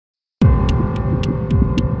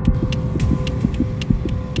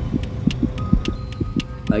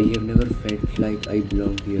I have never felt like I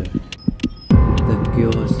belong here. The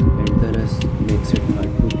chaos and the rush makes it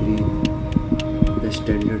hard to breathe. The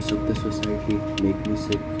standards of the society make me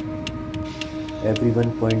sick.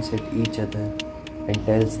 Everyone points at each other and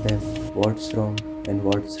tells them what's wrong and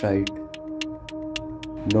what's right.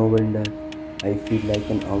 No wonder I feel like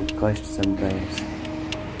an outcast sometimes.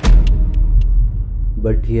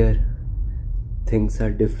 But here, things are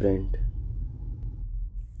different.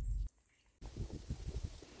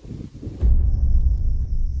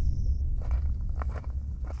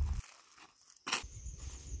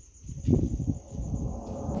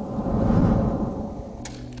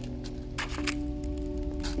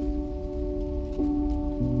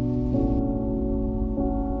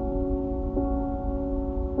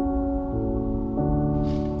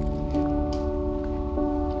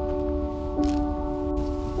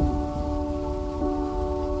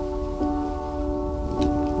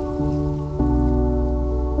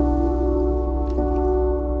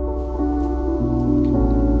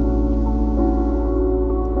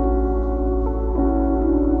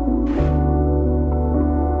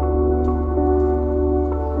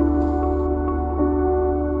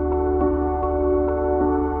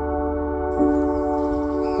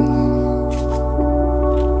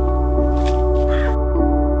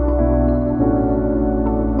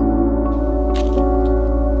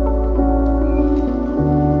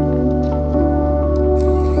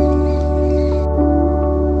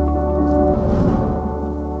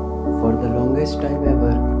 For the longest time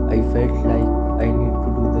ever, I felt like I need to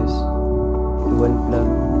do this, to unplug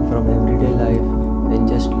from everyday life and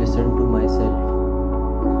just listen to myself.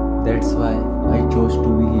 That's why I chose to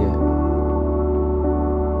be here.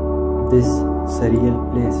 This surreal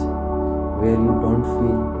place where you don't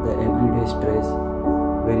feel the everyday stress,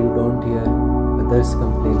 where you don't hear others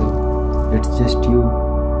complaining. It's just you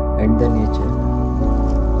and the nature.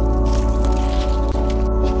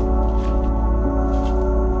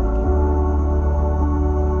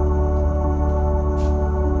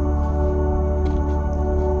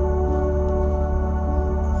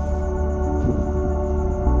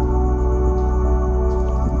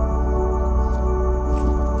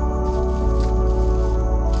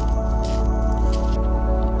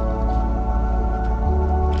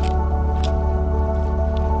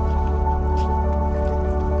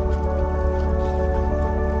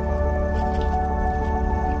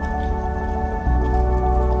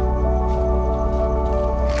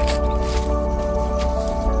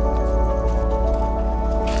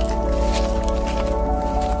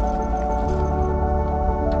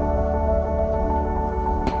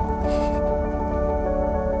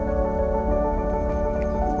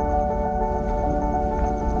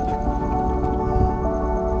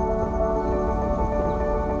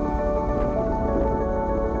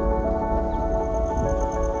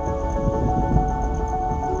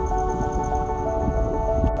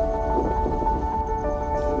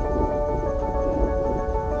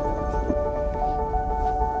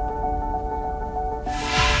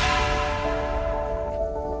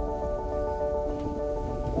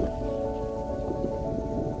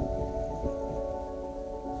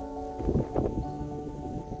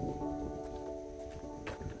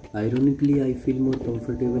 Ironically, I feel more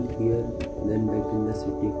comfortable here than back in the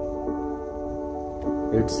city.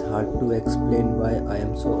 It's hard to explain why I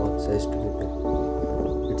am so obsessed with it.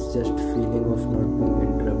 It's just feeling of not being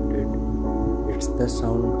interrupted. It's the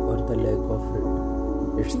sound or the lack of it.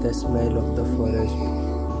 It's the smell of the forest,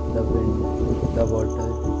 the wind, the water.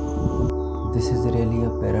 This is really a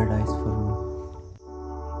paradise for me.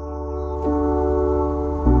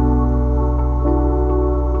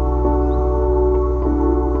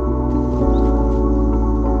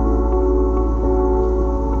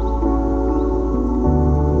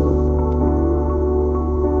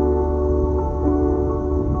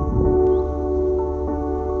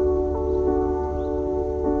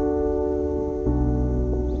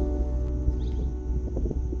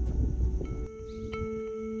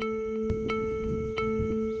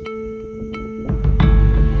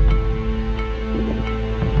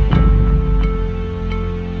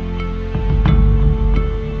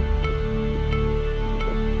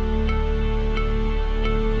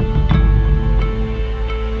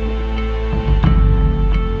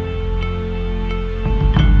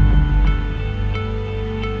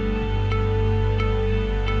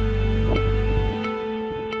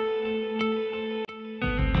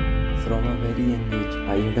 From a very young age,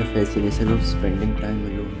 I had a fascination of spending time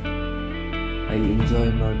alone. I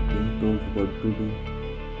enjoy not being told what to do.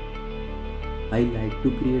 I like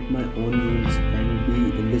to create my own rules and be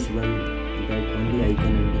in this world that only I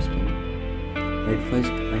can understand. At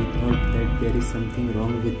first, I thought that there is something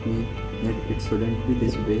wrong with me, that it shouldn't be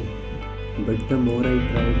this way. But the more I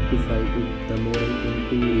tried to fight it, the more I came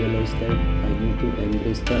to realize that I need to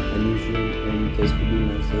embrace the unusual and just be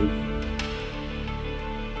myself.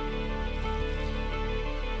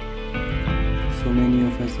 So many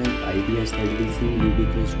of us have ideas that will seem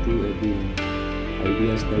ludicrous to everyone.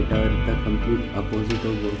 Ideas that are the complete opposite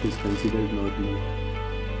of what is considered normal.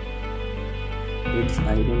 It's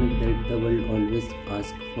ironic that the world always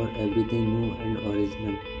asks for everything new and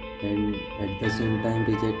original, and at the same time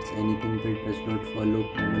rejects anything that does not follow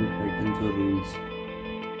common patterns or rules.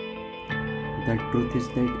 The truth is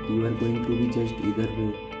that you are going to be judged either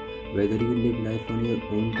way, whether you live life on your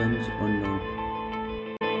own terms or not.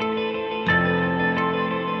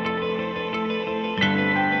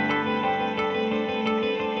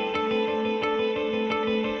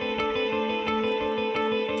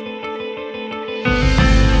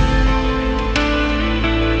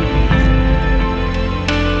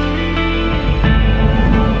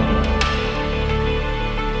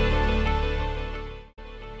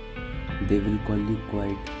 They will call you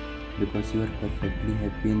quiet because you are perfectly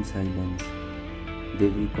happy in silence. They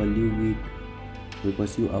will call you weak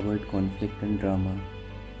because you avoid conflict and drama.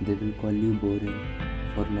 They will call you boring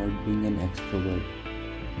for not being an extrovert.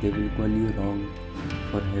 They will call you wrong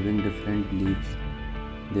for having different beliefs.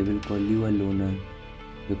 They will call you a loner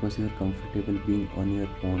because you are comfortable being on your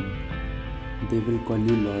own. They will call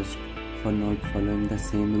you lost for not following the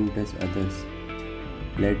same route as others.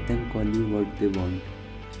 Let them call you what they want.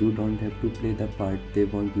 You don't have to play the part they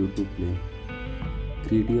want you to play.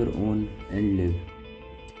 Create your own and live.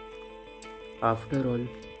 After all,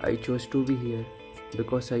 I chose to be here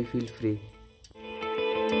because I feel free.